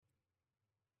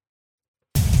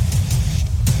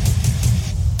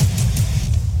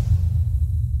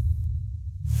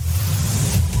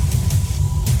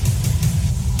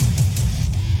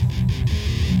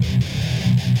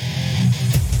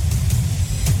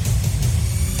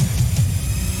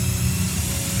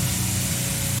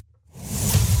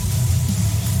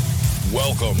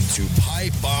Welcome to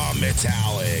Pipebomb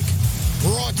Metallic,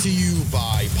 brought to you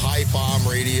by Pipebomb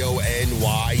Radio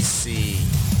NYC.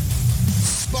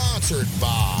 Sponsored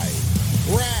by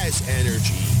Raz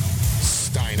Energy,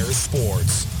 Steiner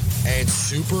Sports, and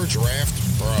Super Draft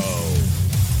Pro.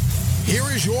 Here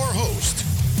is your host,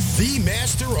 the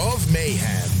Master of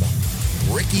Mayhem,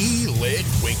 Ricky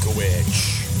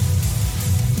Litwinkowicz.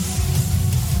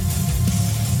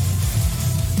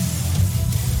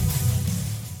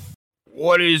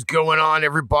 What is going on,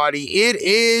 everybody? It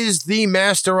is the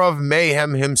Master of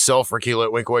Mayhem himself, Ricky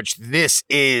Litwinkowicz. This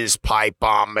is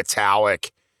Pipebomb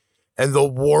Metallic, and the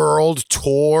world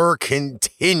tour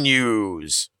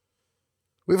continues.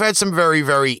 We've had some very,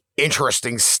 very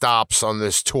interesting stops on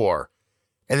this tour,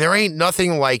 and there ain't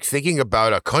nothing like thinking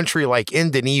about a country like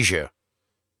Indonesia.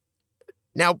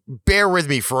 Now, bear with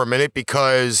me for a minute,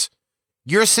 because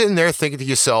you're sitting there thinking to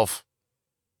yourself,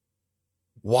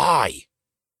 why?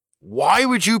 Why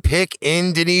would you pick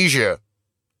Indonesia?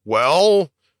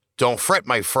 Well, don't fret,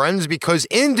 my friends, because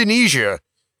Indonesia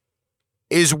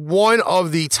is one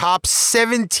of the top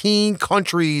 17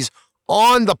 countries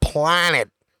on the planet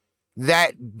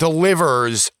that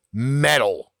delivers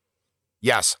metal.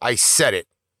 Yes, I said it.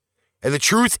 And the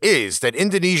truth is that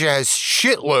Indonesia has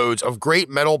shitloads of great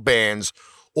metal bands,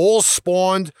 all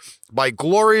spawned by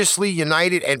gloriously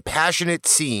united and passionate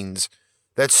scenes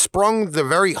that sprung the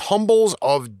very humbles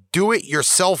of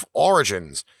do-it-yourself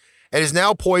origins and is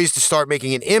now poised to start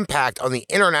making an impact on the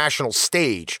international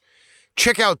stage.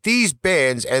 Check out these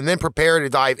bands and then prepare to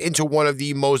dive into one of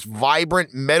the most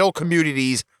vibrant metal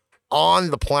communities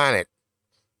on the planet.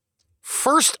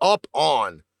 First up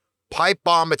on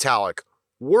Pipebomb Metallic,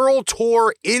 World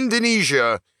Tour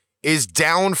Indonesia is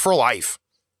Down for Life.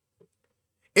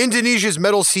 Indonesia's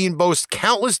metal scene boasts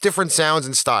countless different sounds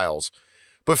and styles,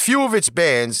 but few of its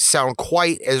bands sound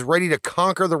quite as ready to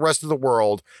conquer the rest of the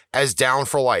world as Down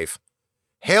for Life.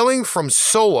 Hailing from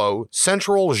Solo,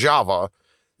 Central Java,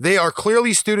 they are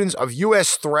clearly students of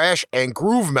US thrash and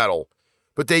groove metal,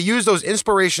 but they use those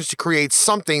inspirations to create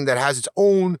something that has its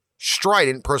own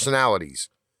strident personalities.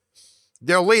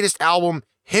 Their latest album,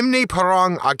 Hymne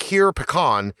Perang Akhir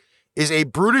Pekan, is a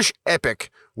brutish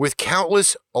epic with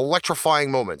countless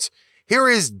electrifying moments. Here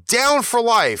is Down for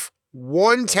Life,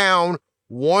 One Town,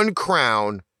 One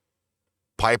Crown,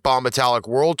 Pipebomb Metallic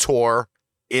World Tour,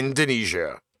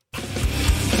 Indonesia.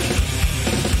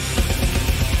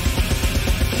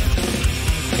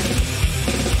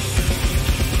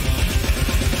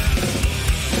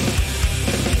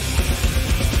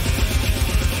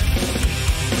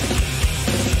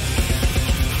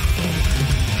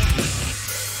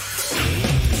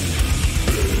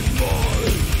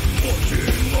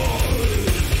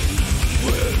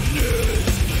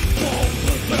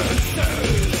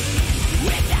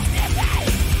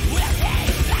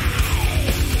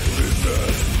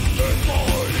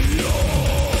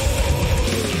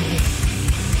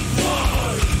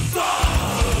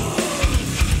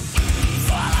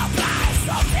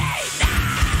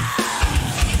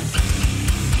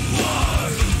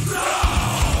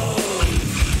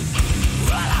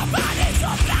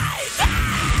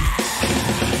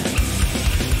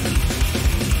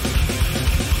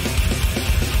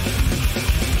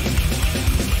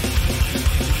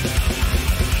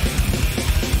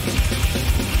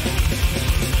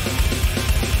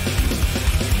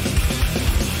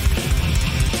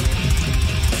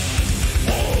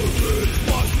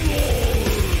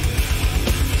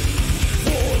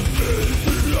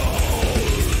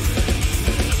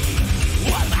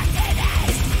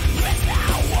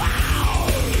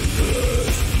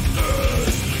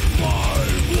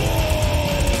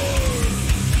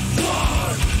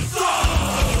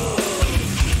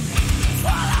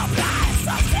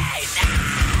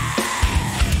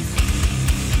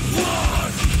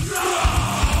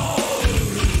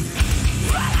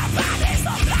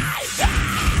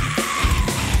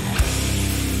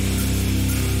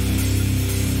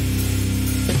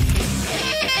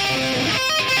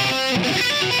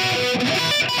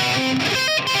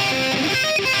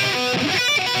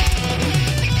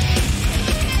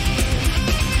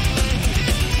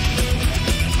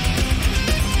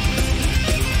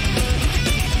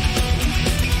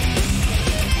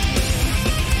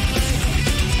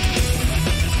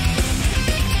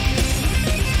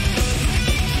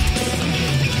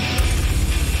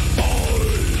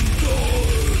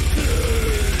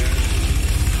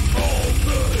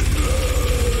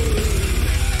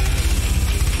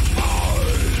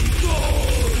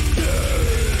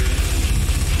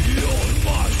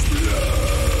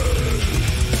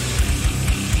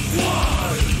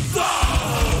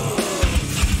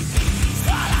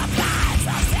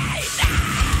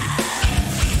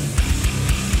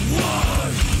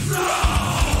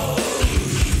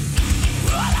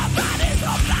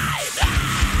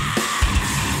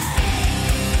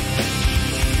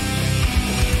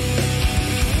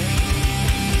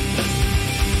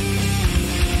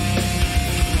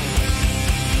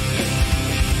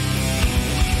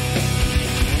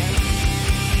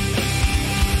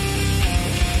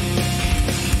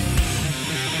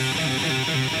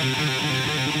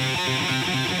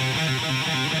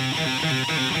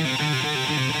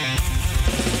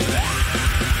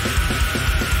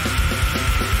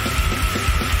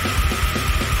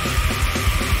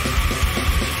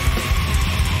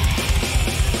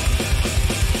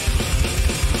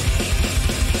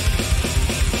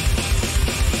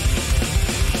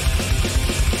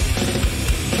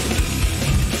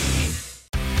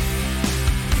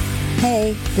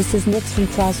 Hey, this is Nix from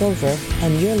Crossover,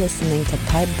 and you're listening to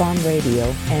Pipebomb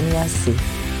Radio NYC.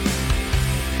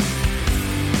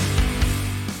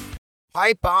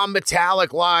 Pipebomb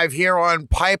Metallic live here on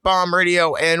Pipebomb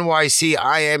Radio NYC.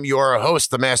 I am your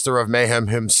host, the Master of Mayhem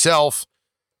himself,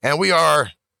 and we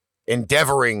are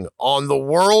endeavoring on the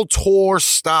World Tour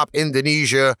stop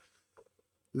Indonesia.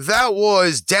 That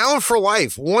was Down for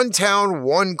Life, One Town,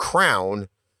 One Crown,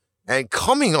 and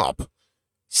coming up,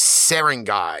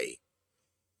 Serengai.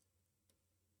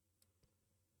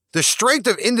 The strength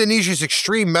of Indonesia's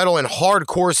extreme metal and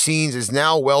hardcore scenes is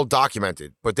now well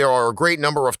documented, but there are a great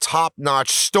number of top-notch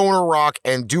stoner rock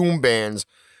and doom bands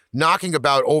knocking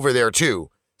about over there too.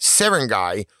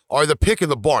 Serengai are the pick of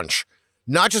the bunch,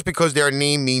 not just because their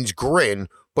name means grin,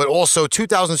 but also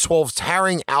 2012's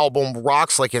Tarring album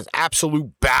rocks like an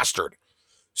absolute bastard.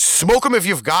 Smoke 'em if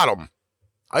you've got 'em.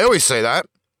 I always say that,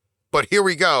 but here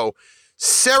we go.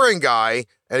 Serengai,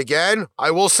 and again, I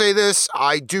will say this,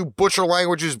 I do butcher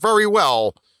languages very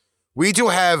well. We do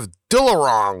have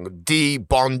Dilarang di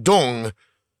Bandung.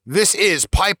 This is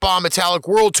Pipebomb Metallic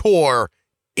World Tour,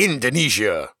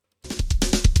 Indonesia.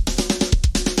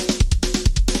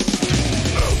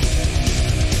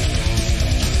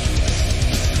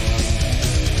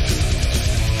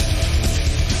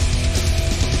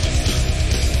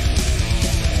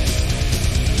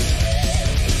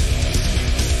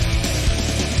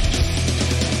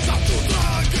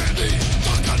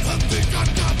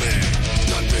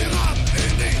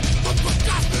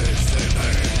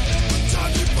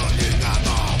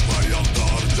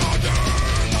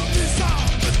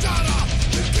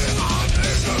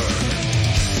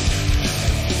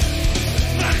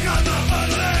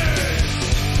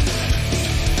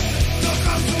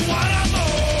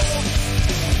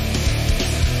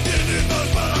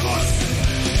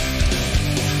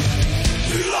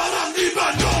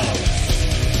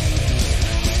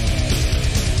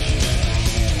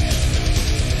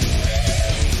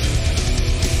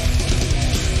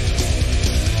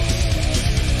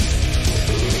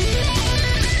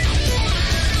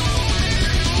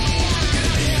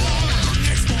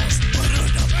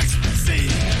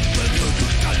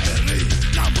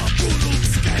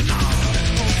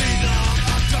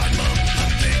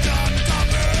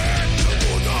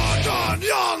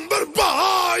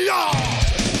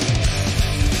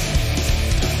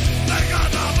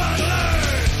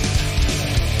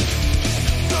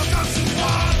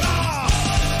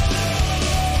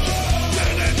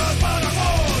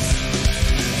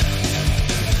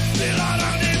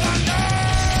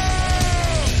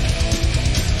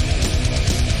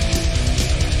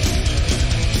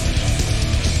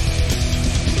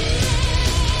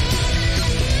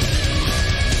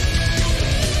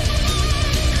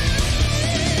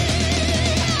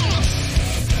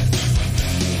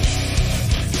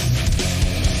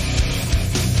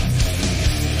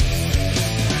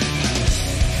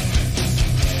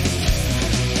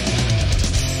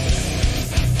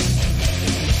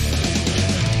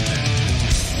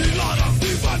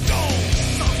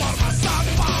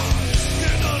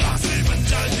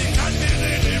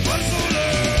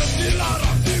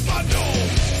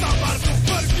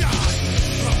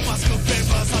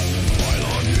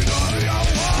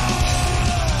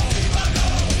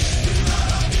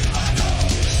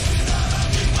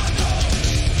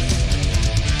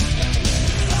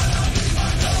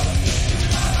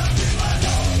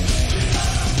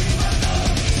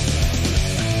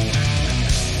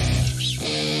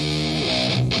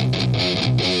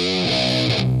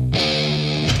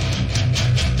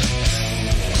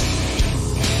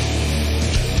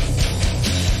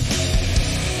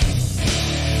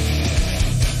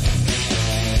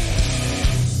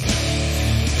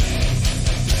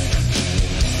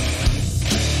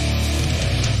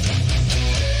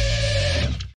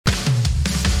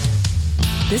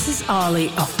 This is Ollie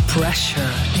of Pressure,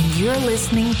 and you're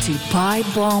listening to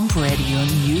Pipebomb Radio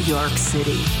New York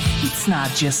City. It's not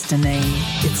just a name,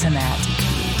 it's an attitude.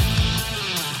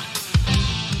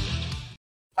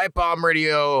 Pipebomb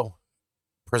Radio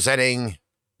presenting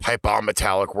Pipebomb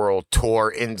Metallic World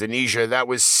Tour Indonesia. That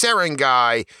was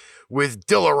Serengai with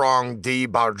Dilarang di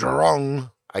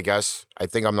Bandung, I guess.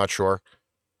 I'm not sure.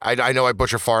 I know I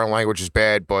butcher foreign languages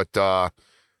bad, but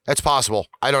that's possible.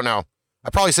 I don't know. I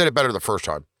probably said it better the first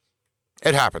time.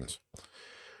 It happens.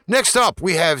 Next up,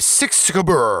 we have Six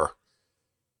Kabur.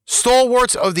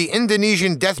 Stalwarts of the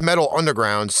Indonesian death metal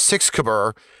underground, Six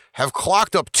Kabur, have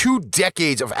clocked up 2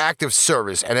 decades of active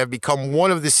service and have become one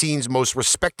of the scene's most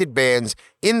respected bands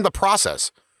in the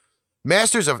process.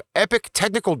 Masters of epic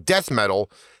technical death metal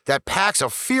that packs a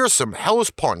fearsome hellish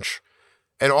punch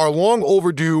and are long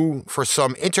overdue for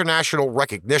some international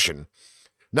recognition,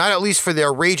 not at least for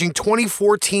their raging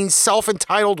 2014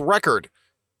 self-entitled record,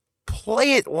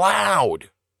 Play It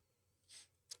Loud.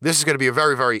 This is going to be a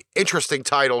very, very interesting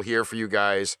title here for you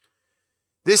guys.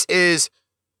 This is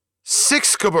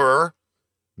Sixkaber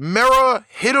Merah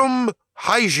Hitam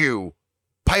Hijau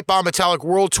Pipebomb Metallic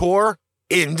World Tour,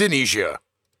 Indonesia.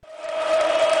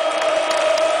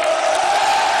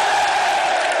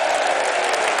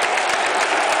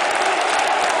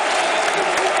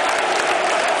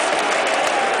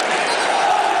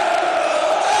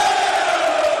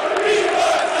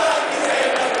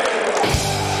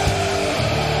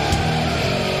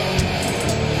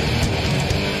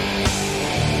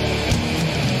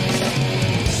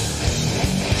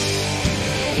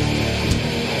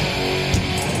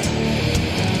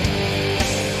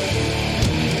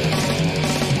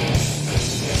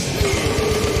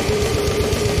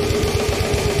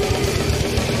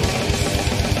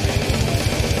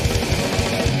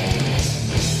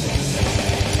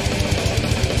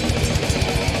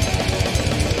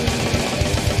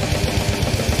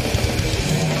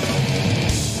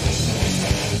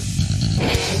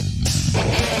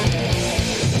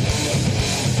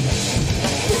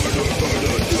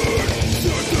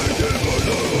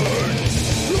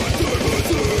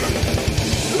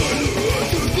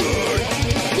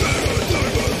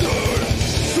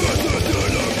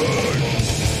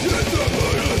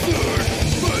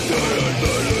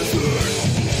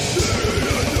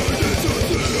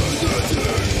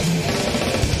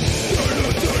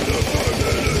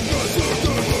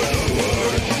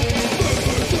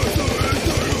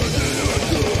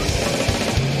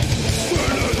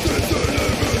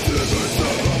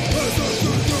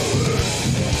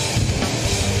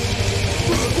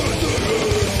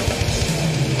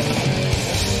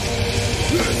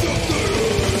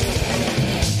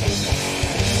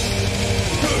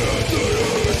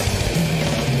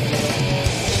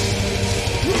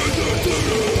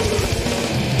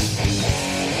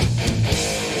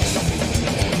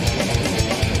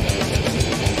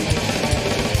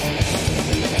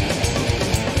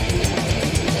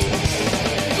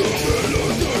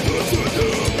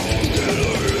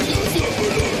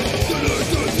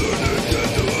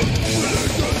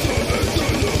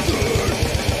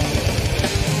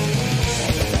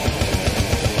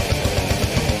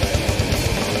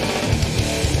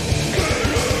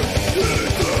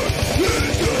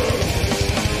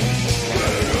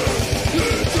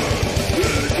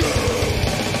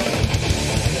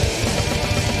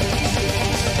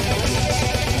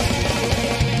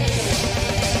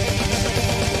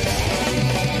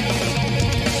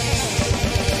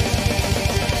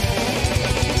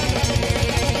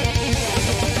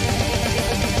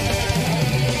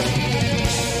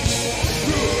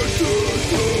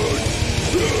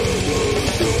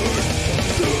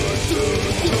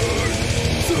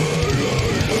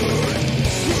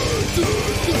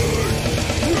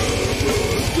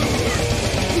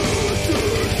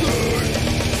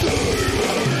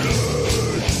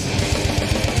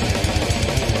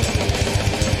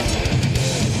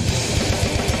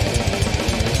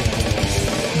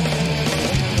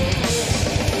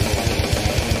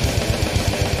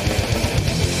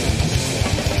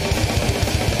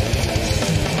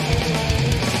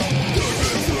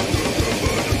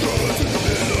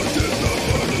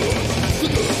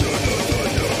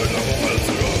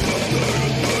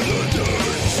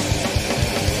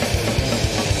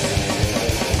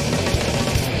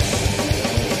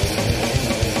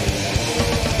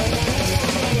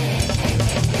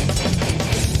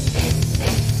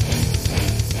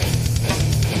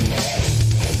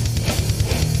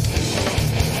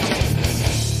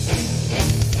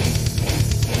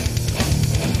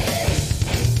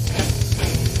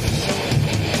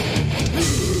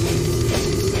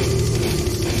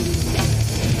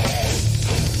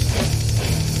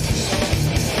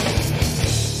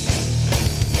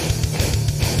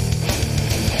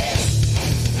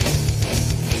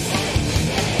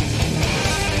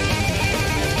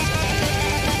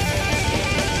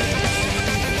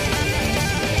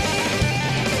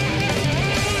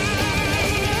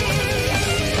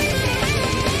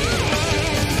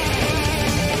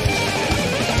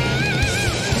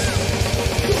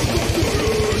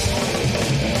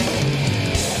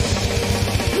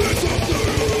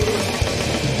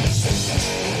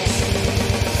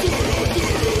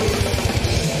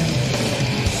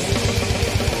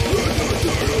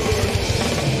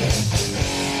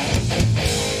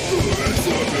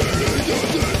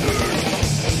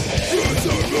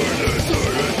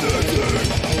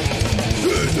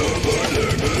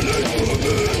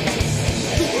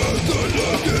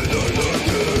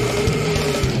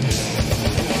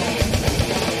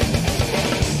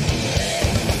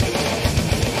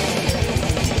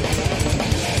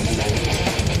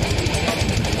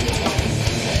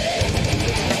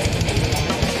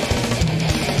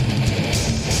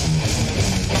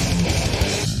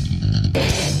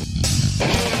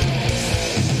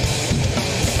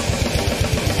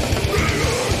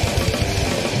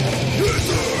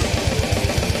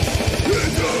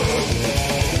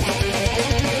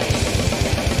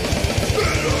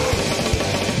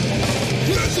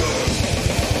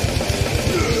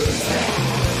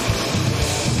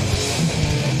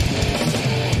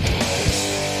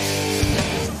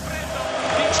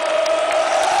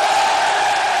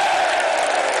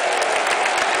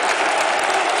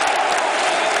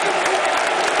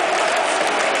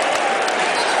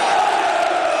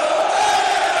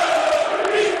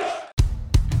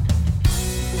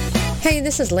 Hey,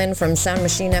 this is Lynn from Sound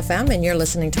Machine FM, and you're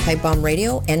listening to Pipebomb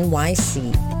Radio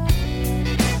NYC.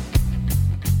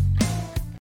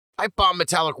 Pipebomb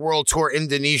Metallic World Tour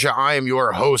Indonesia. I am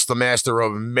your host, the master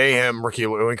of mayhem, Ricky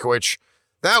Lewinkowicz.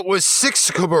 That was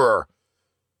Sixkabur,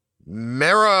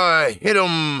 Mera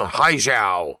Hitum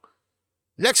Haijau.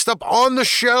 Next up on the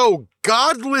show,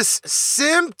 Godless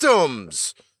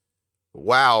Symptoms.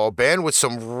 Wow, a band with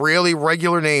some really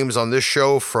regular names on this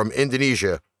show from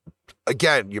Indonesia.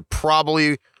 Again, you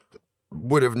probably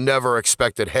would have never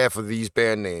expected half of these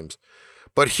band names.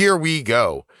 But here we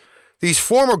go. These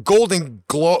former Golden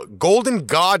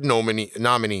God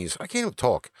nominees. I can't even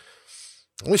talk.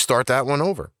 Let me start that one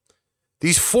over.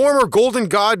 These former Golden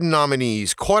God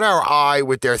nominees caught our eye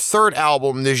with their third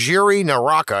album, Nigiri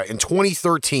Naraka, in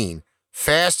 2013.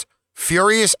 Fast,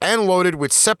 furious, and loaded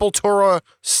with Sepultura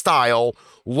style,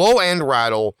 low-end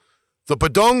rattle. The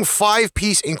Badung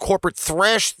 5-piece incorporate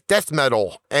thrash death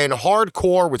metal and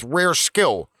hardcore with rare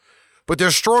skill. But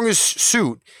their strongest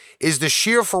suit is the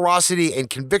sheer ferocity and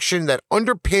conviction that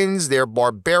underpins their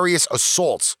barbarous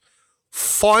assaults.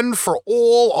 Fun for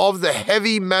all of the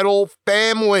heavy metal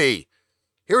family.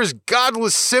 Here is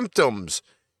Godless Symptoms,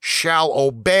 Shall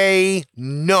Obey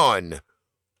None.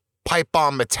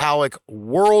 Pipebomb Metallic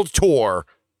World Tour,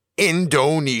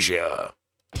 Indonesia.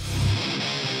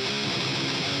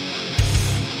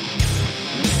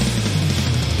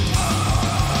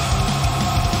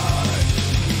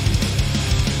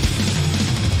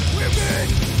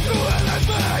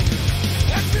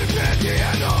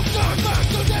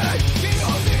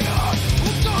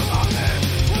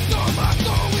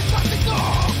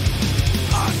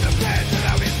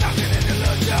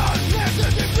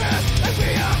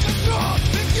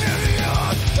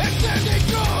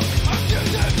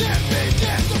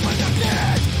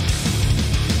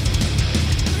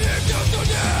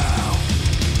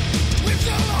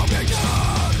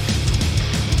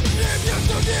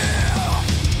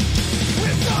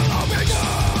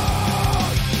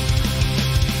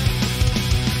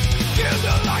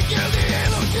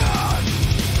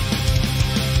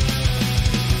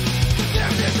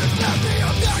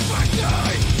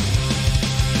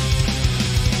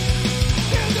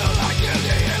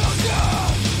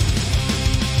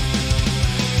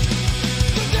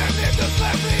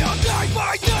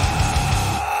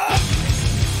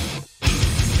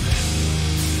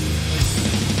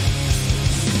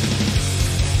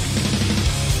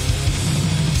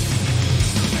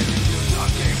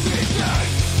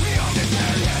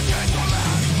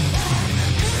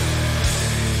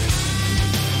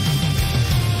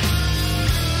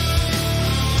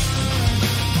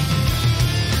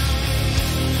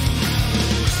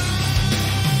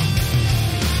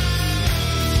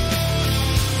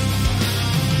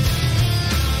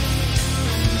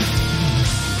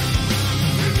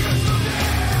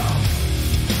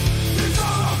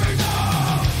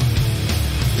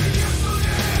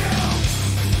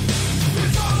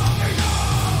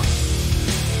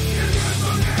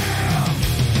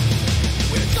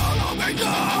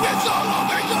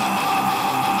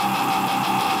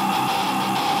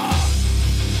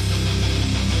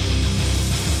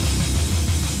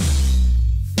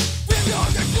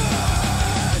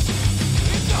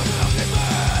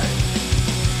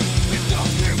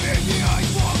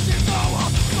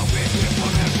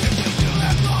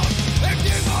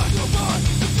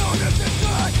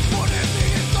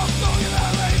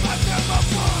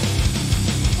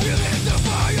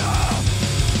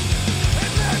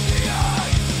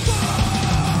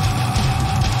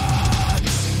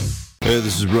 Hey,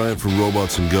 this is Brian from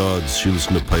Robots and Gods. You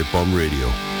listen to Pipebomb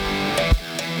Radio.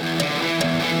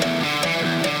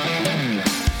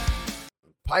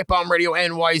 Pipebomb Radio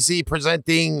NYZ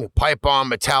presenting Pipebomb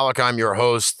Metallic. I'm your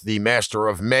host, the master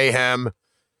of mayhem.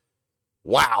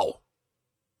 Wow.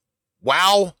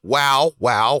 Wow, wow,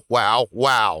 wow, wow,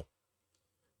 wow.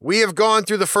 We have gone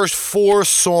through the first 4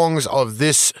 songs of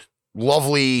this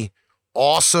lovely,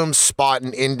 awesome spot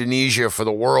in Indonesia for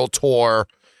the world tour.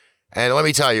 And let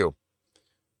me tell you,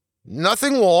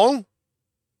 nothing long,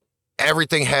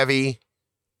 everything heavy,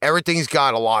 everything's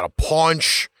got a lot of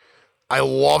punch. I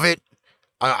love it.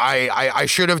 I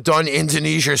should have done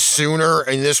Indonesia sooner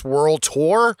in this world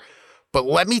tour, but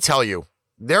let me tell you,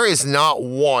 there is not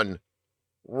one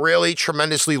really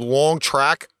tremendously long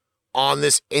track on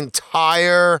this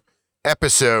entire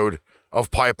episode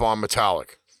of Pipebomb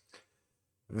Metallic.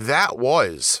 That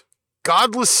was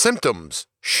Godless Symptoms,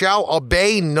 Shall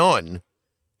Obey None.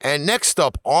 And next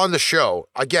up on the show,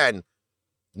 again,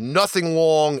 nothing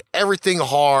long, everything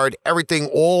hard, everything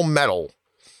all metal.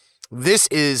 This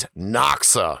is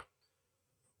Noxa.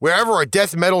 Wherever a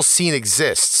death metal scene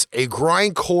exists, a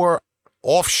grindcore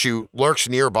offshoot lurks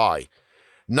nearby.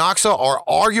 Naxa are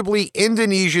arguably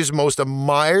Indonesia's most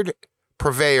admired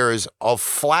purveyors of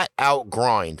flat-out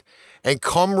grind and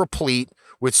come replete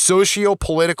with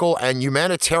socio-political and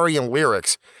humanitarian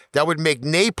lyrics that would make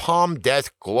napalm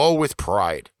death glow with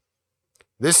pride.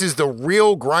 This is the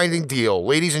real grinding deal,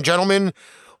 ladies and gentlemen,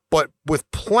 but with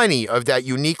plenty of that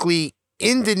uniquely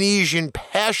Indonesian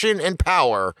passion and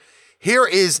power. Here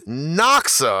is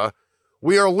Naxa,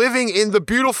 We Are Living in the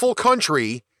Beautiful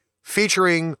Country,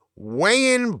 featuring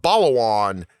Wayan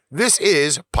Balawan. This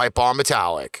is Pipebomb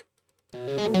Metallic.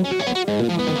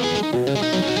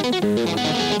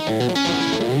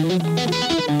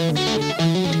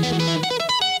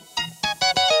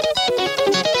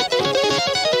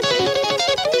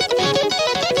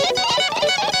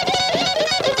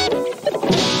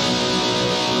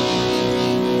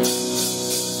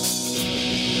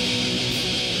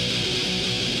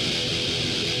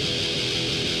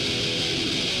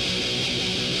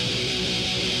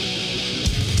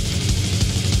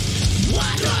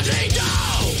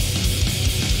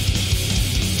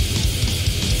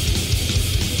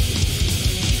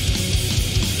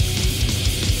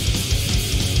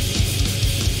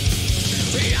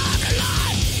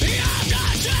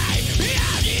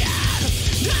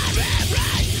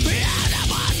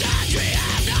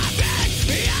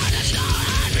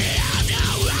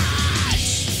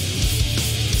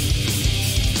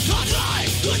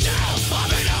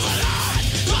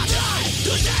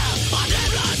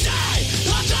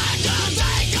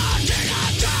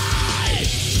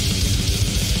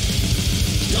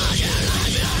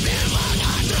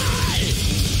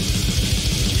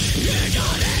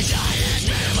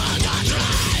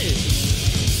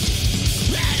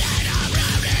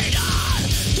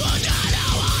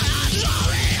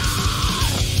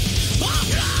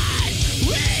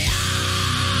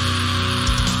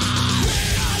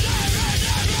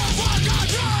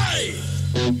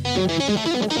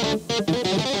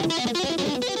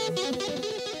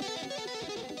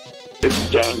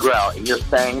 And you're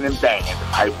banging and banging to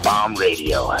Pipebomb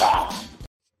Radio.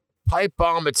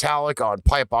 Pipebomb Metallic on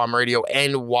Pipebomb Radio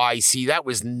NYC. That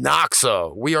was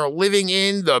Naxa. We Are Living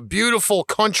in the Beautiful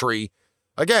Country.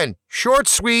 Again, short,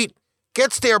 sweet,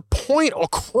 gets their point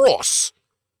across,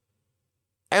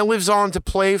 and lives on to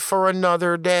play for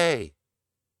another day.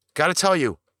 Gotta tell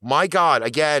you, my God,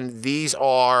 again, these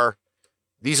are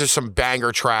some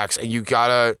banger tracks, and you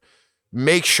gotta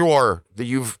make sure that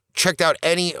you've checked out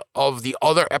any of the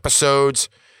other episodes.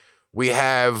 We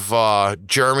have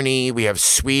Germany, we have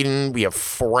Sweden, we have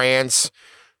France.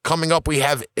 Coming up, we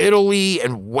have Italy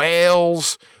and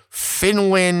Wales,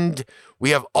 Finland.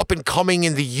 We have up and coming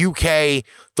in the UK.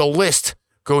 The list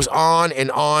goes on and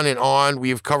on and on.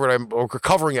 We're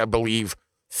covering, I believe,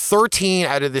 13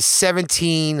 out of the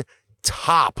 17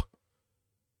 top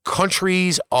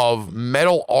countries of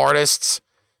metal artists.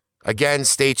 Again,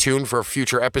 stay tuned for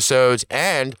future episodes.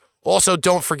 And also,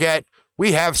 don't forget,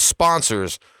 we have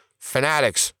sponsors.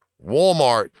 Fanatics,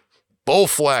 Walmart,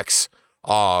 Bowflex.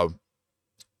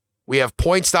 We have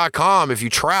points.com if you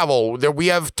travel. We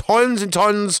have tons and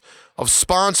tons of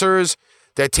sponsors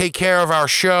that take care of our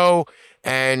show.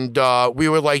 And we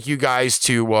would like you guys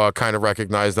to kind of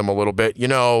recognize them a little bit. You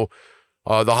know,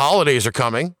 the holidays are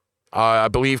coming. I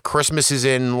believe Christmas is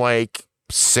in like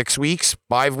 6 weeks,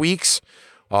 5 weeks.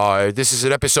 This is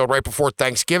an episode right before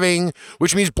Thanksgiving,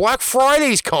 which means Black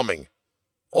Friday's coming.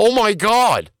 Oh my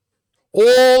God.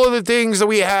 All of the things that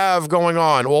we have going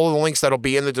on, all of the links that'll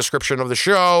be in the description of the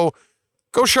show.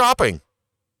 Go shopping.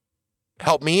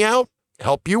 Help me out.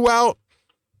 Help you out.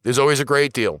 There's always a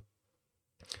great deal.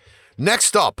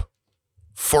 Next up,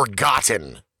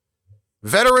 Forgotten.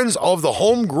 Veterans of the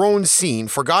homegrown scene,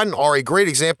 Forgotten are a great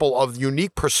example of the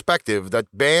unique perspective that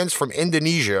bands from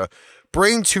Indonesia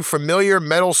bring to familiar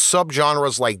metal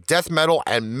subgenres like death metal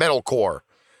and metalcore.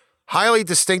 Highly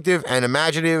distinctive and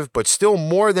imaginative, but still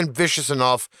more than vicious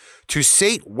enough to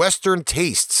sate Western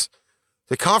tastes.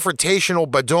 The confrontational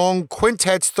Badung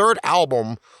Quintet's third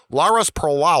album, Laras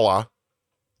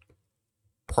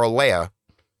Perlaya,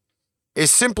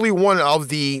 is simply one of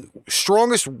the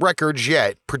strongest records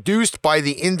yet produced by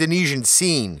the Indonesian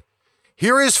scene.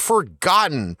 Here is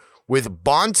Forgotten with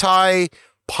Bantai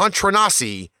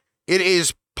Pantranasi. It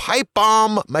is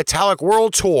Pipebomb Metallic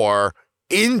World Tour,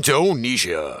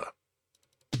 Indonesia.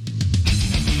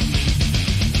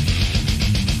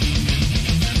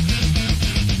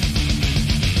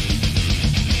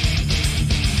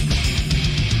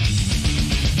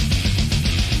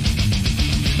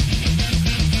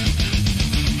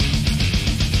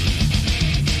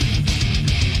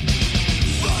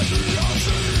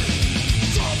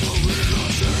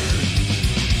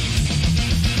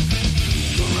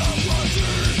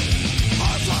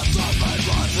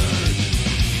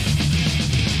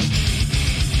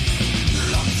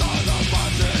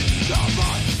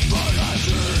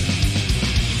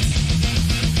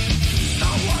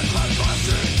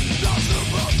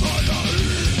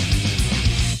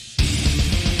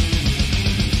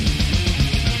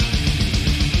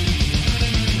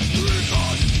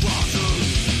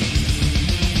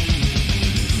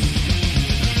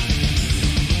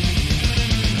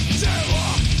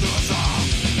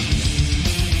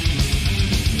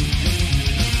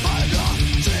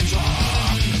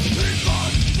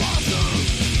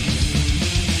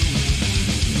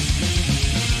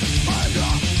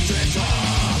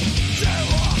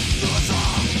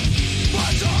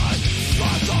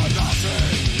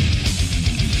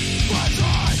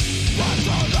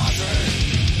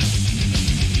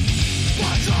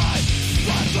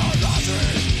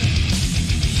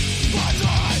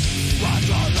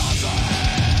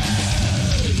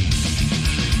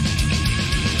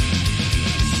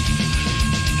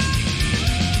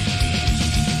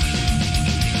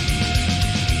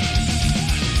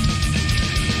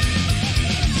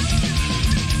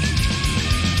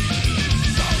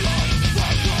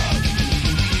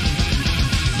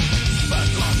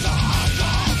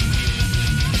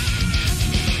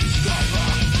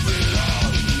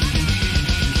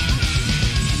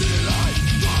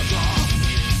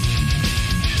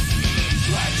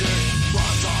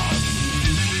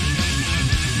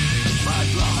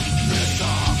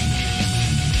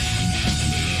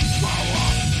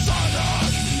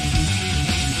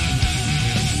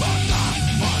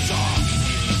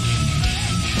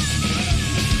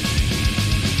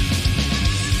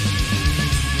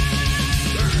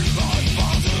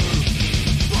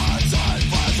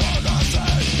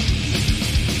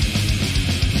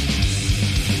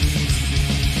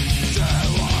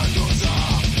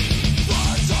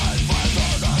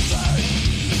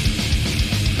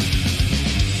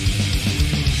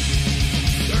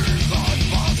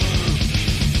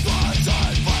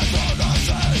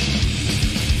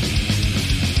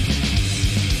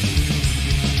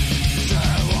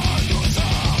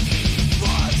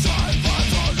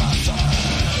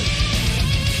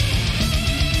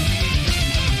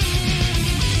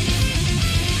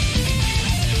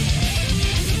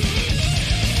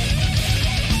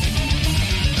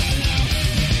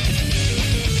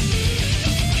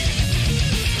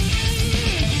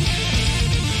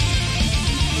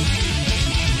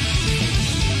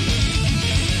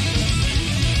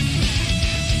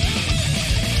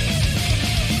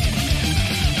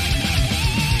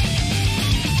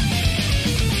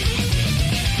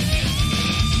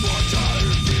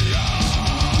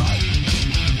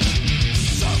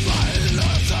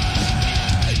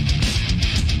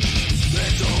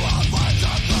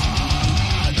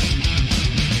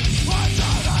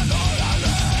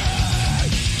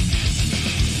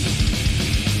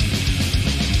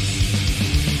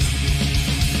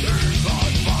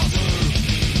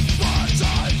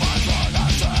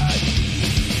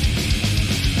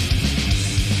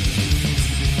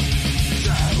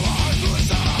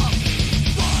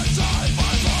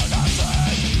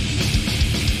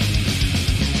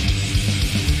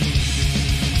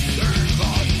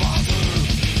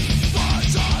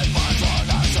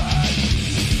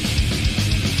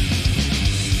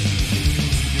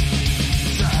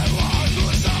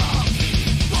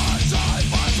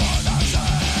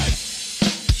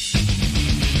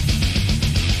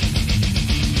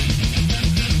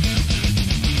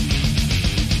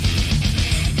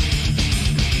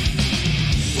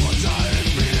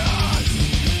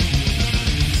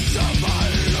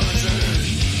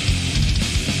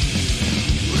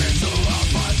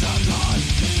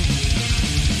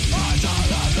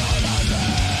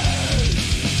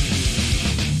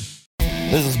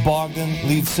 Ogden,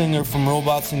 lead singer from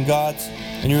Robots and Gods,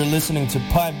 and you're listening to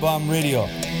Pipebomb Radio.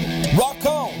 Rock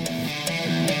on!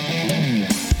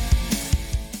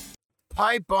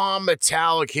 Pipe Bomb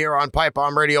Metallic here on Pipe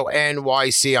Bomb Radio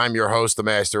NYC. I'm your host, the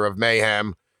Master of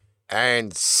Mayhem.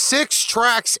 And 6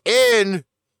 tracks in,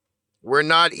 we're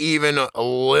not even a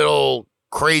little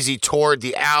crazy toward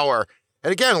the hour.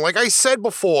 And again, like I said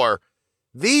before,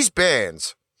 these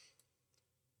bands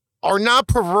are not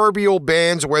proverbial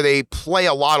bands where they play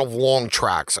a lot of long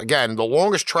tracks. Again, the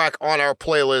longest track on our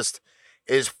playlist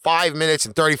is 5 minutes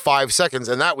and 35 seconds,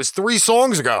 and that was 3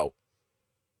 songs ago.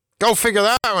 Go figure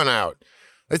that one out.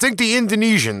 I think the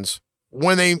Indonesians,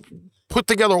 when they put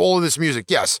together all of this music,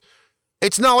 yes,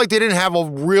 it's not like they didn't have a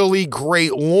really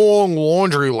great long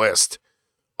laundry list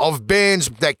of bands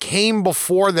that came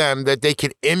before them that they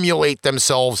could emulate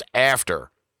themselves after.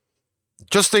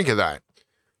 Just think of that.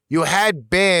 You had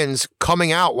bands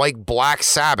coming out like Black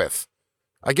Sabbath.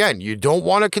 Again, you don't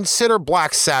want to consider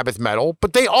Black Sabbath metal,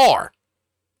 but they are.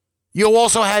 You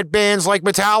also had bands like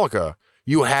Metallica.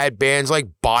 You had bands like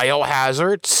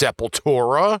Biohazard,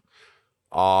 Sepultura,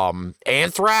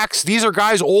 Anthrax. These are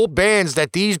guys, old bands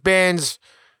that these bands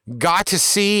got to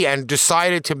see and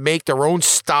decided to make their own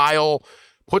style,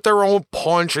 put their own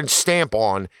punch and stamp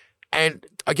on. And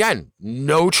again,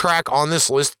 no track on this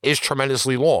list is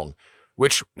tremendously long,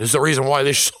 which is the reason why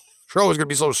this show is going to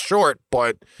be so short,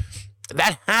 but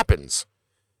that happens.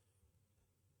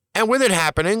 And with it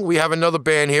happening, we have another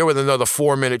band here with another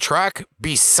 4-minute track,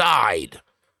 Beside.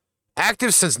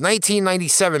 Active since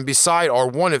 1997, Beside are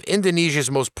one of Indonesia's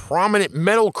most prominent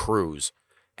metal crews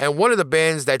and one of the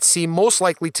bands that seem most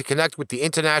likely to connect with the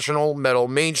international metal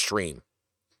mainstream.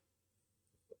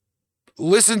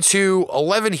 Listen to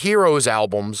 11 Heroes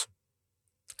albums,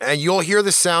 and you'll hear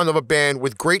the sound of a band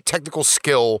with great technical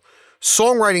skill,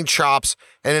 songwriting chops,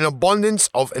 and an abundance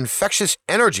of infectious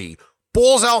energy.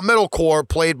 Balls out metalcore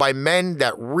played by men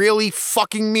that really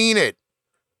fucking mean it.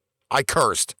 I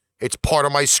cursed. It's part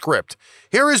of my script.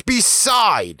 Here is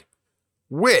Beside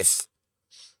with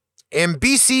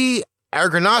Ambisi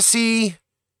Arganasi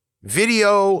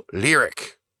video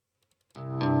lyric.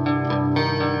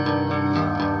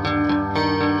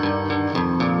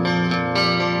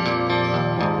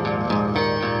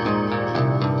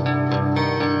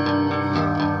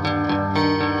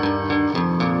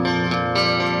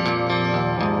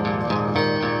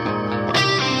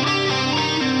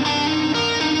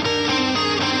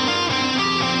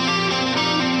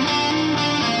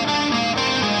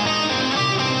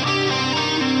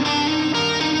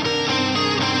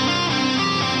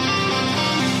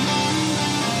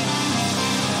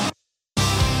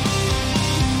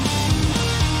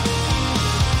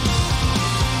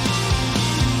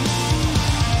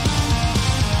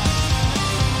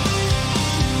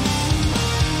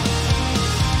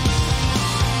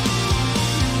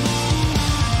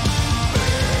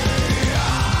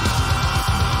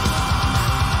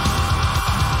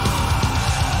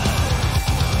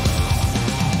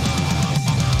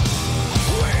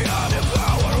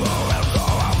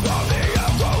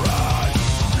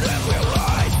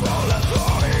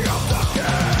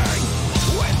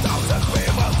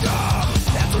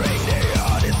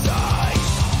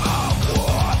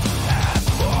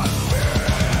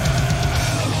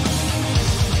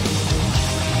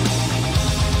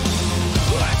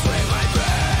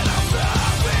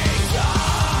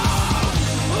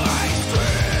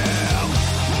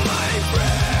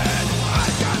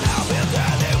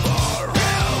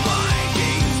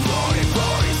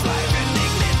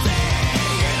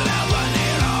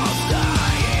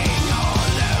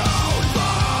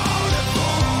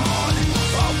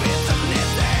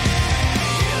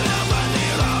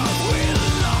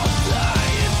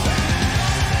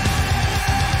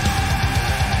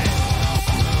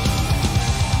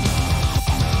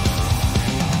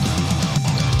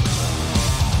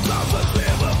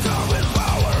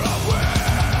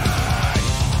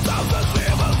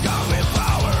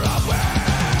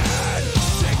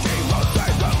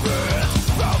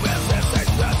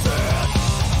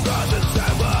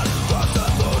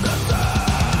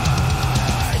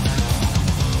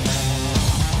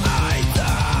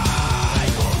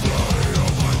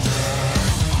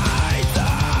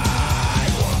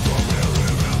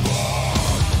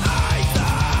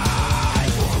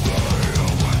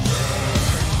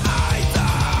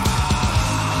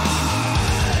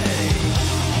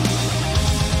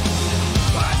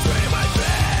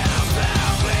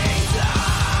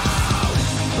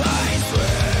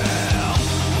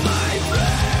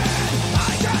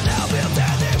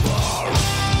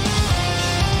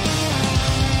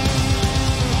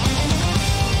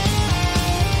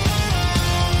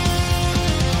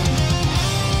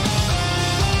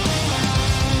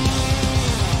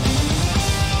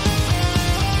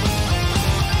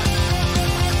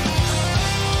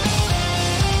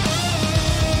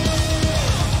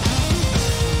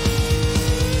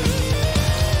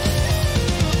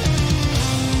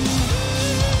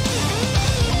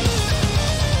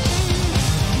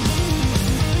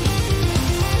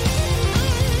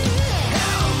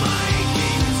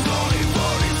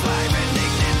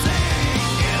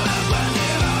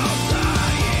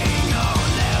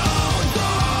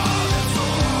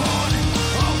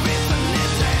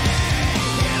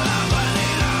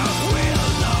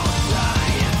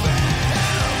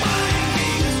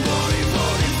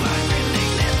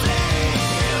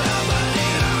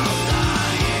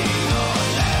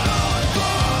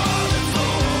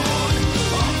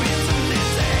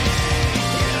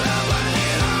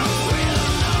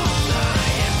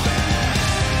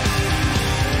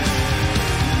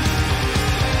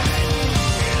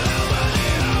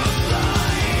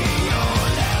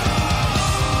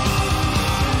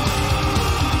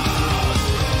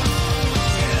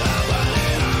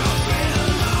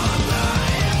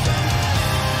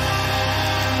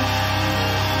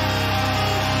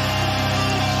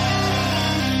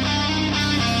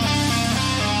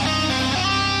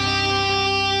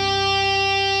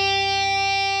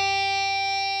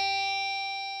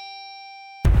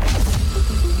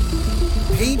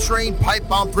 Train, Pipe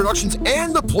Bomb Productions,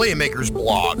 and the Playmakers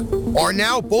blog are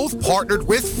now both partnered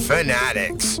with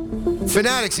Fanatics.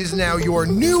 Fanatics is now your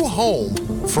new home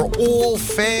for all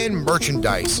fan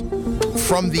merchandise.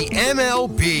 From the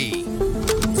MLB,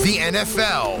 the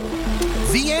NFL,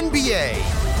 the NBA,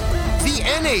 the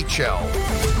NHL,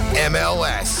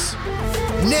 MLS,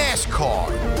 NASCAR,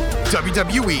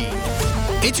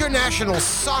 WWE, international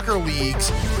soccer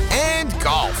leagues, and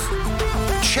golf.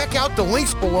 Check out the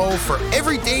links below for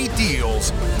everyday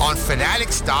deals on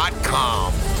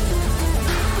fanatics.com.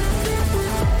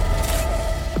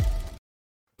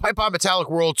 Pipe Bomb Metallic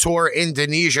World Tour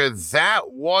Indonesia,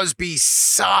 that was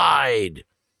B-side.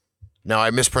 Now, I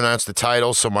mispronounced the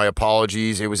title, so my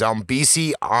apologies. It was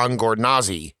Ambisi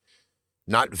Angornazi,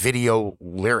 not video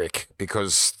lyric,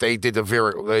 because they did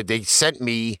they sent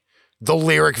me the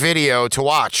lyric video to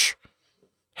watch.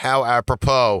 How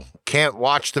apropos. Can't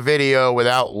watch the video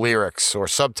without lyrics or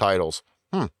subtitles.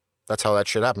 That's how that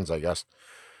shit happens, I guess.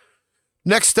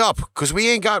 Next up, because we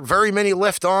ain't got very many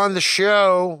left on the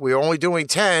show. We're only doing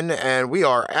 10, and we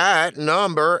are at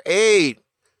number 8.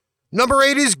 Number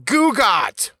 8 is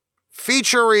Gugat,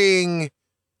 featuring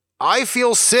I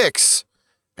Feel 6.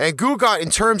 And Gugat, in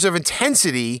terms of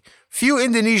intensity, few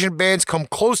Indonesian bands come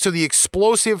close to the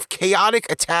explosive, chaotic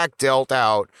attack dealt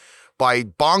out by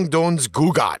Bangdon's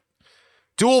Gugat.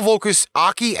 Dual vocalists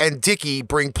Aki and Dicky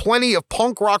bring plenty of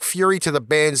punk rock fury to the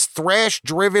band's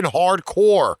thrash-driven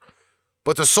hardcore.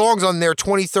 But the songs on their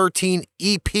 2013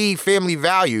 EP Family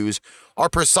Values are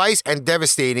precise and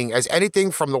devastating as anything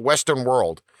from the Western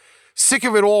world. Sick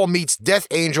of It All meets Death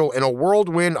Angel in a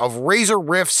whirlwind of razor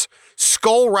riffs,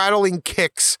 skull-rattling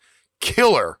kicks,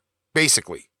 killer,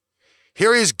 basically.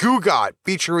 Here is Gugat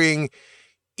featuring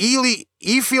I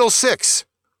Feel 6,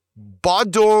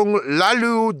 Badung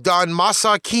Lalu dan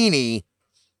Masa Kini,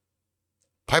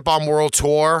 Pipe Bomb World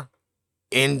Tour,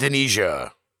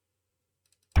 Indonesia.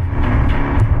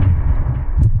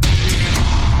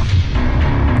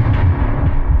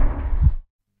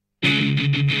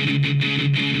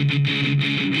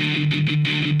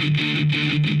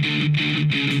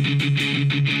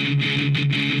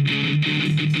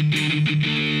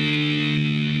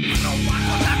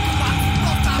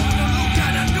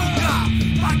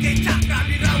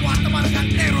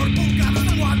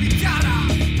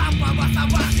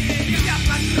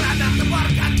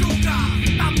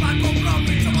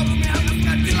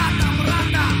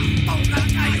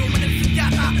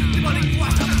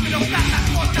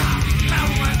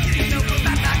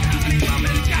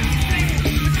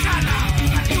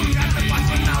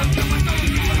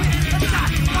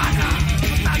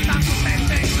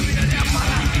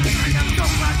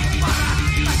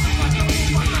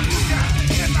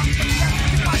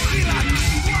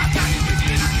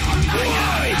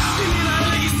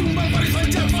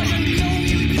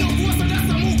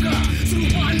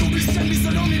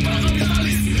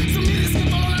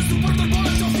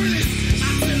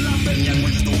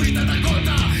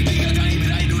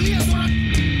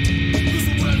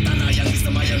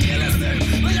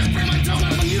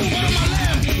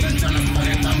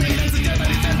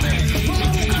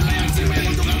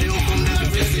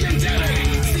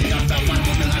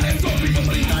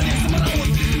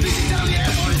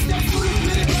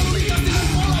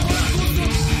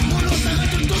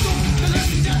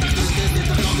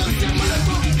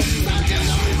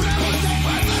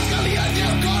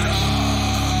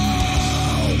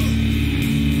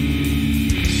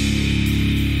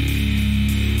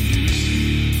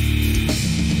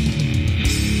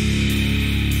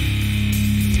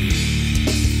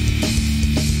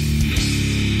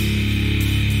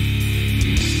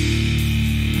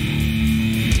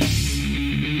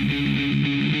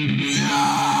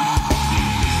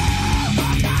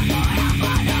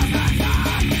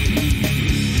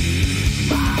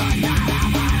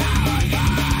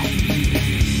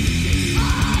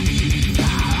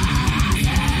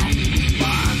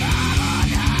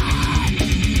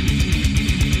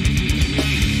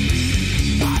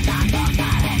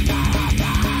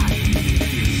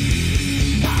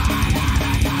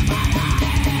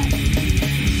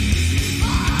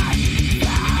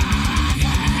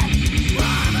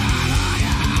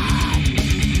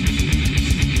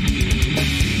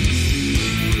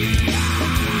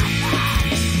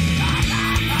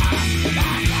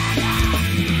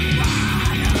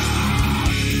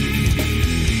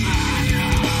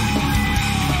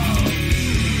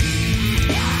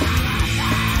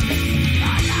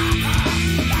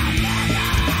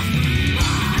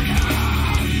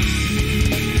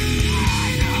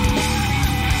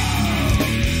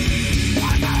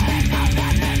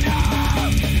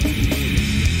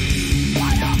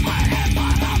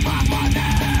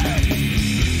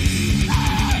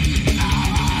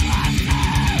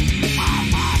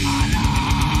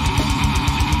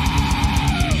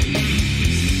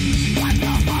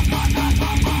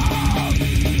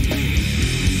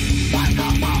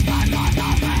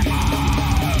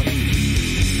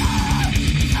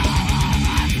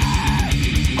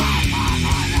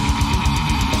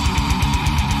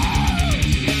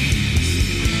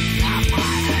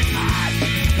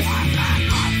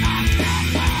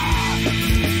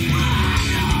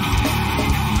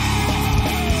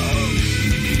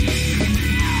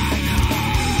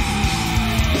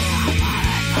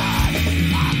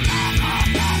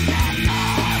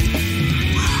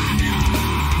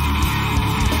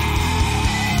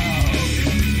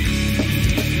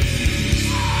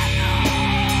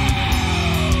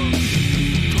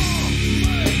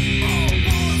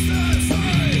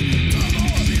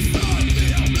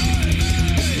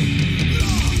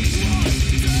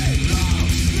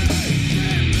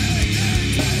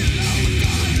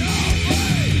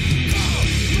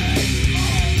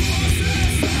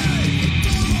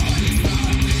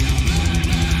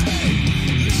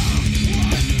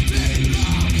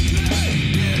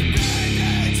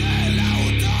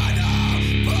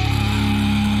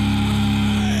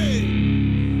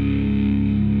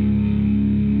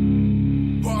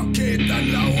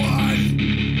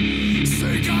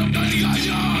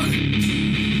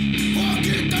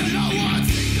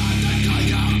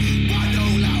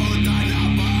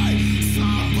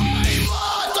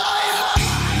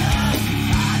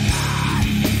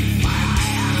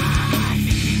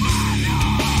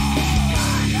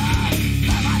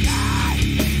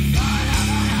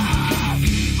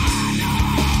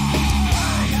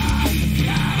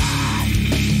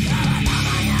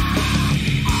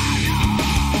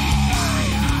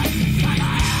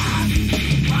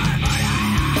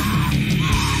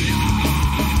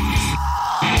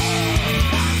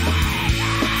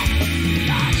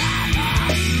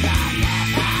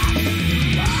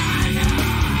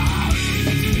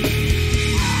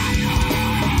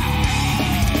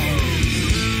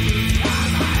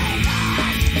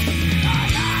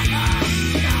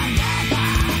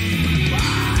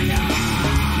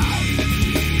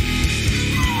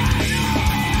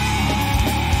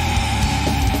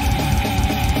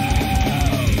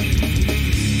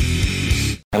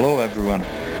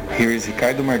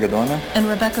 Ricardo Margadona. And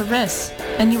Rebecca Riss.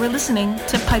 And you are listening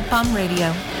to Pipebomb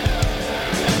Radio.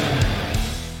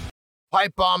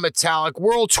 Pipebomb Metallic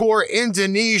World Tour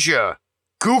Indonesia.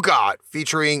 Gugat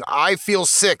featuring I Feel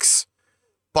 6.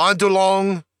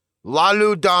 Bandulong,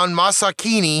 Lalu Dan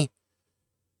Masakini.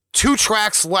 2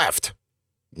 tracks left.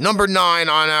 Number 9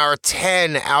 on our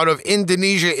 10 out of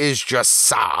Indonesia is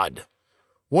Jasad,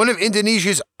 one of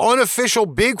Indonesia's unofficial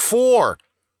Big Four.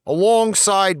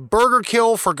 Alongside Burger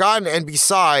Kill, Forgotten, and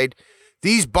Beside,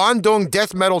 these Bandung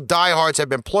death metal diehards have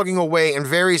been plugging away in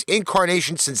various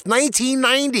incarnations since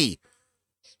 1990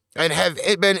 and have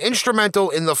been instrumental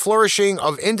in the flourishing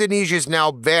of Indonesia's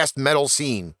now vast metal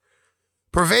scene.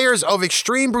 Purveyors of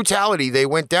extreme brutality, they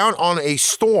went down on a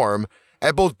storm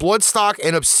at both Bloodstock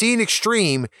and Obscene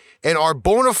Extreme and are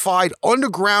bona fide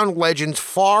underground legends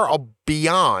far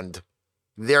beyond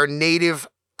their native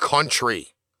country.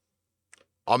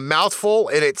 A mouthful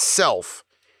in itself.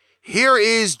 Here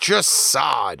is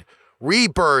Jasad,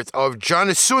 rebirth of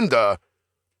Janasunda,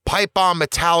 Pipebomb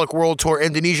Metallic World Tour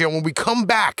Indonesia. And when we come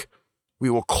back, we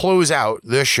will close out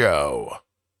the show.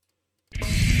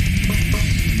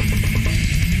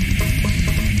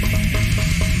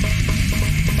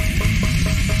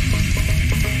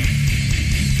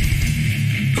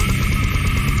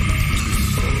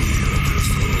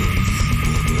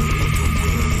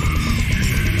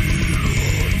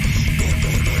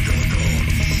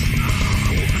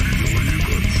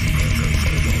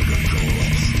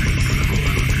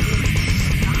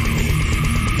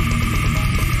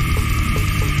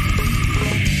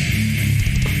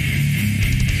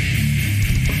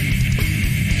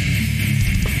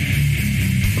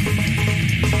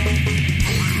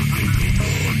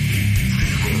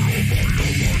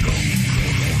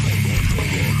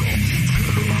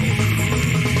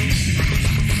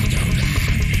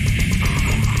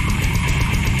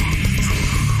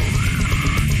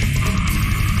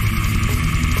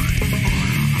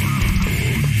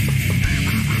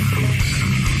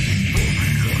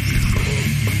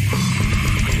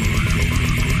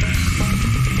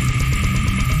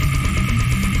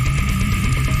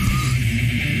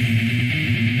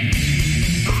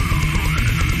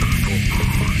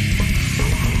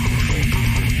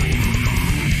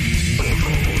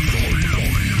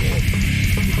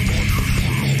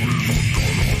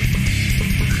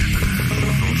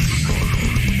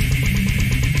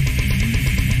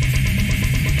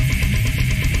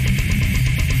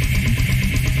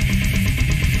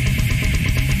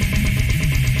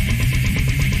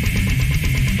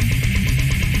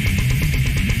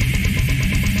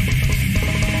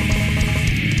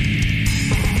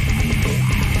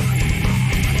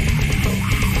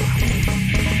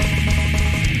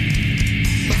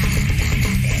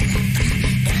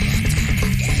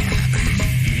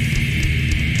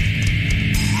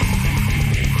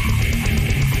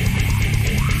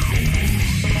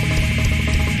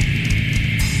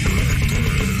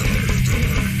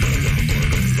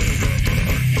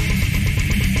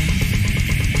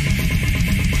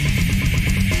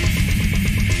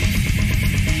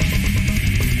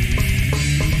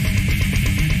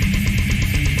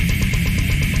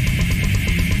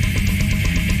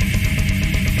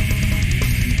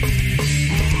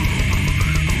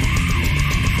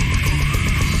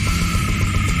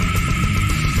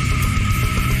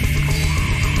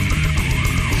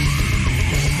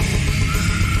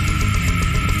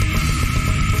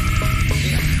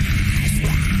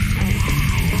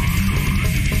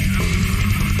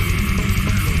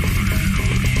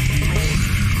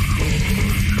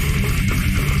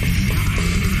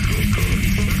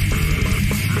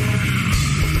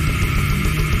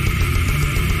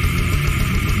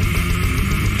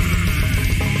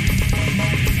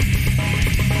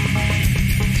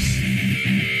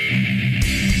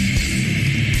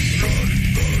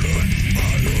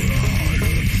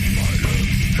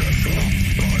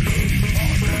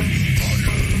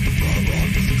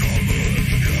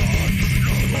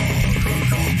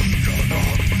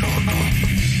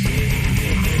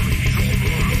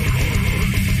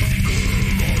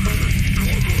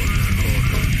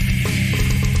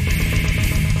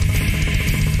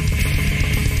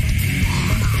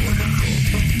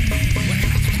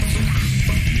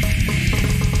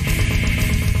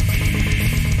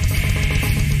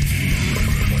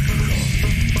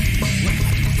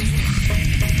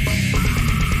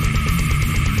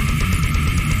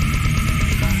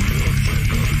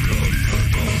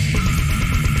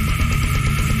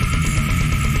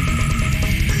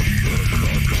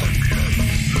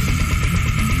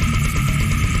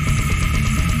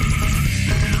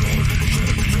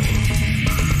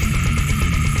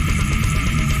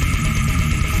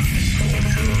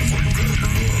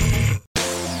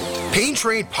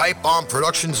 Pipe Bomb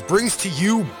Productions brings to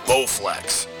you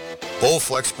Bowflex.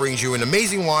 Bowflex brings you an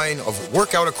amazing line of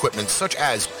workout equipment such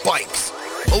as bikes,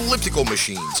 elliptical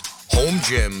machines, home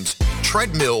gyms,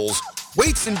 treadmills,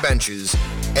 weights and benches,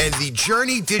 and the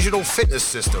Journey digital fitness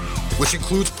system, which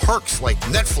includes perks like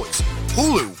Netflix,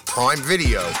 Hulu, Prime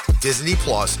Video, Disney+,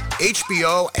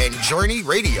 HBO, and Journey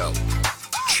Radio.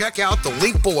 Check out the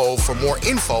link below for more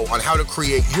info on how to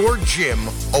create your gym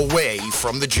away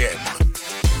from the gym.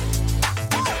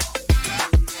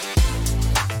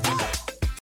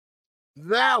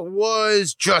 That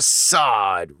was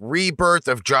Jasad, Rebirth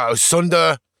of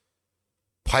Jausunda,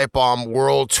 Pipe Bomb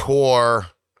World Tour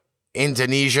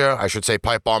Indonesia, I should say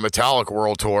Pipe Bomb Metallic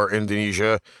World Tour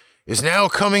Indonesia, is now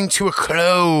coming to a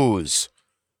close.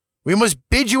 We must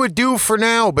bid you adieu for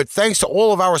now, but thanks to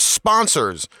all of our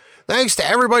sponsors, thanks to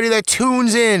everybody that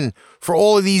tunes in for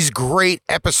all of these great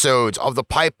episodes of the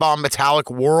Pipe Bomb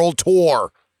Metallic World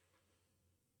Tour.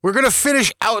 We're going to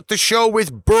finish out the show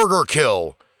with Burger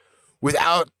Kill. With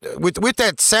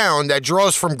that sound that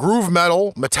draws from groove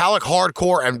metal, metallic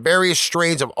hardcore, and various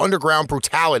strains of underground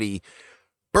brutality,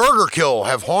 Burger Kill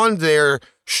have honed their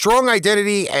strong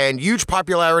identity and huge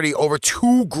popularity over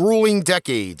 2 grueling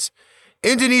decades.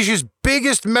 Indonesia's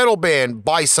biggest metal band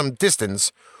by some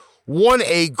distance, won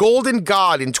a Golden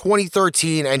God in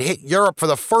 2013 and hit Europe for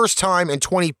the first time in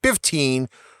 2015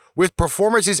 with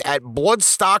performances at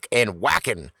Bloodstock and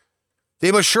Wacken.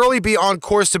 They must surely be on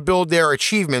course to build their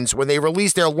achievements when they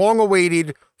release their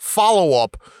long-awaited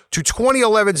follow-up to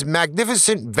 2011's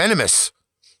magnificent Venomous.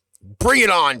 Bring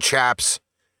it on, chaps.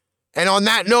 And on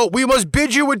that note, we must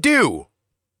bid you adieu.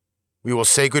 We will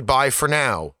say goodbye for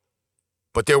now.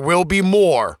 But there will be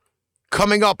more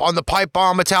coming up on the Pipe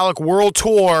Bomb Metallic World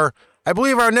Tour. I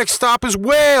believe our next stop is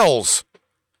Wales.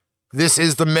 This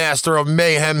is the Master of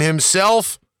Mayhem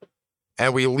himself.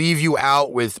 And we leave you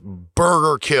out with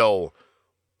Burger Kill.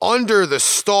 Under the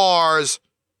Stars.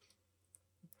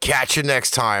 Catch you next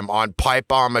time on Pipe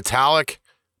Bomb Metallic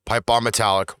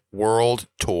World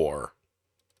Tour.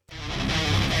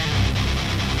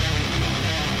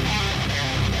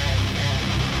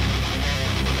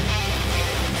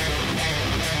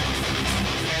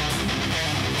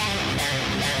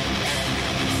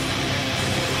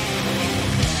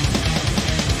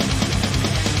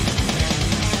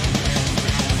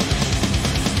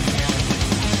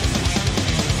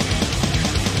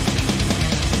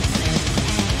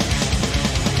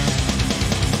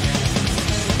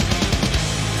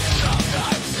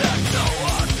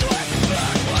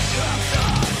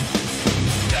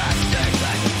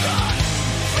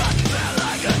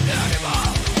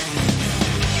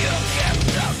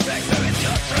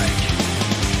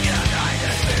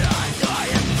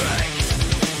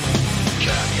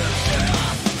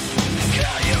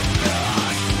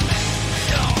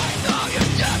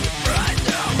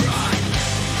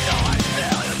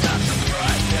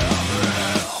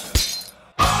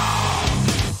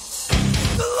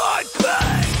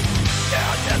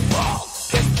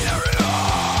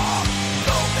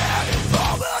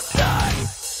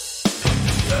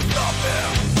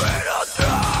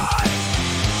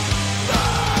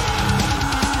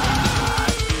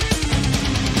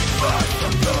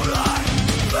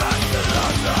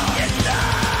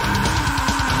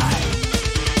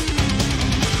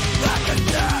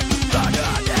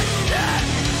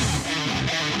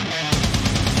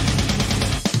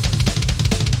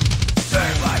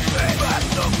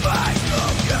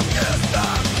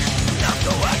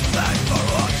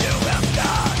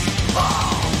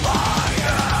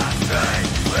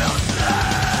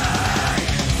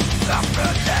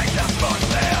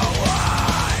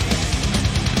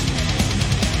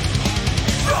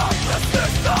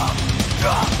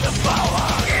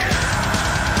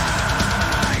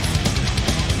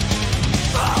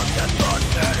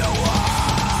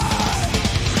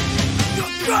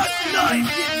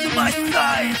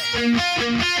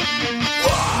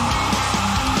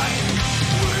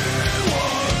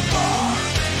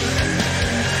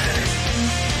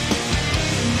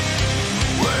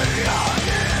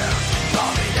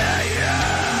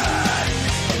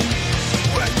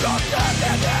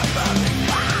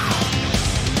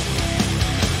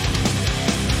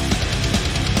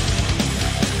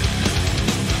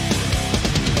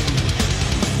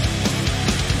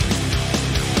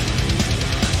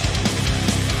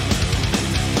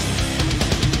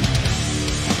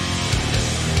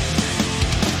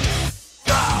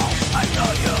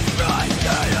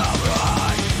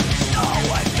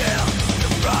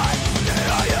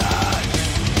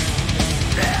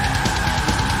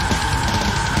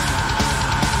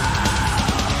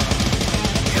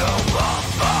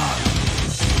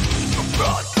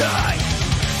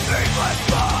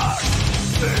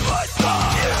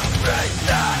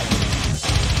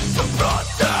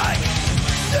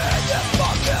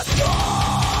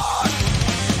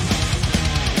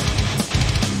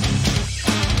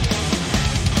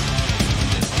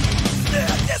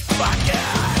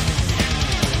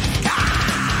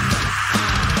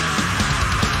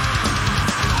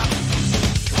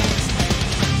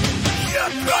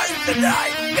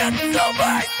 Tonight, get so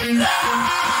much tonight.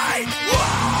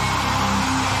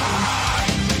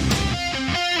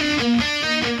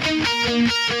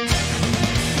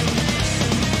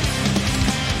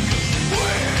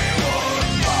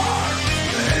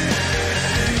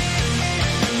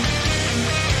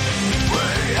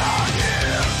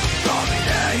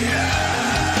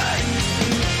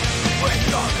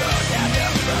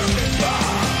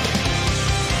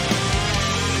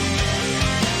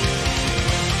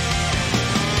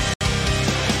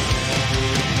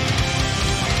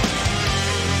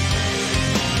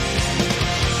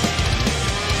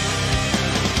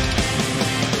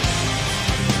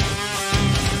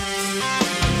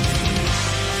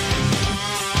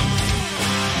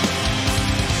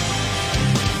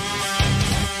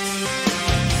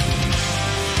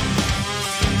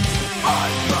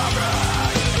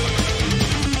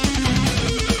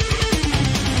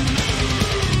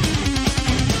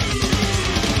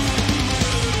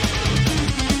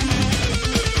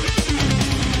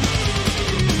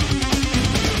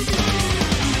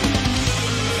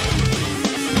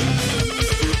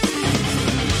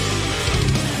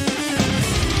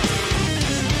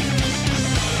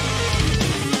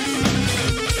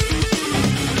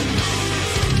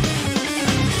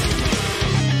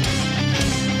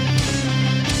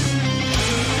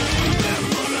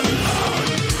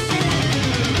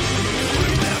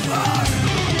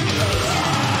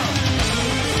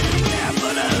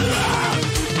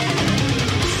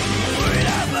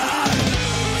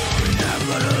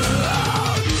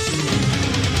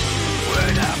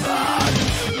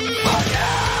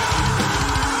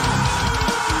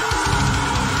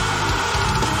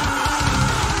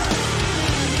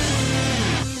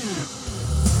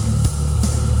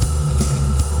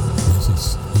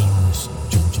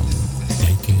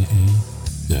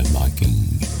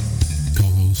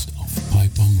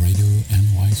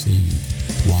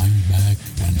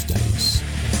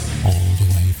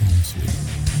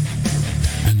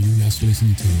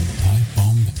 Listen to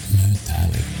Pipebomb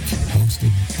Metallic, hosted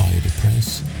by the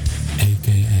Press,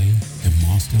 aka the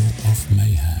Master of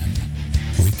Mayhem,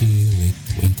 Ricky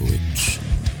Litwinkovich.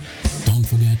 Don't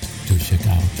forget to check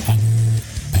out other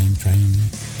Pain Train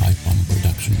Pipebomb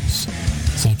productions,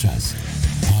 such as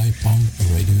Pipebomb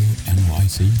Radio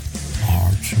NYC,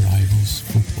 Arch Rivals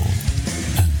Football,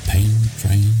 and Pain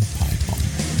Train Pipebomb.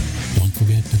 Don't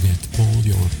forget to get all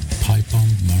your Pipebomb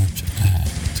merch at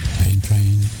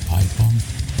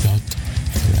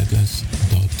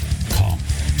painttrainpipebomb.threadless.com.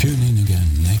 Tune in again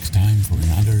next time for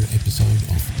another episode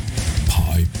of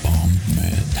Pipebomb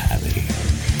Metallic.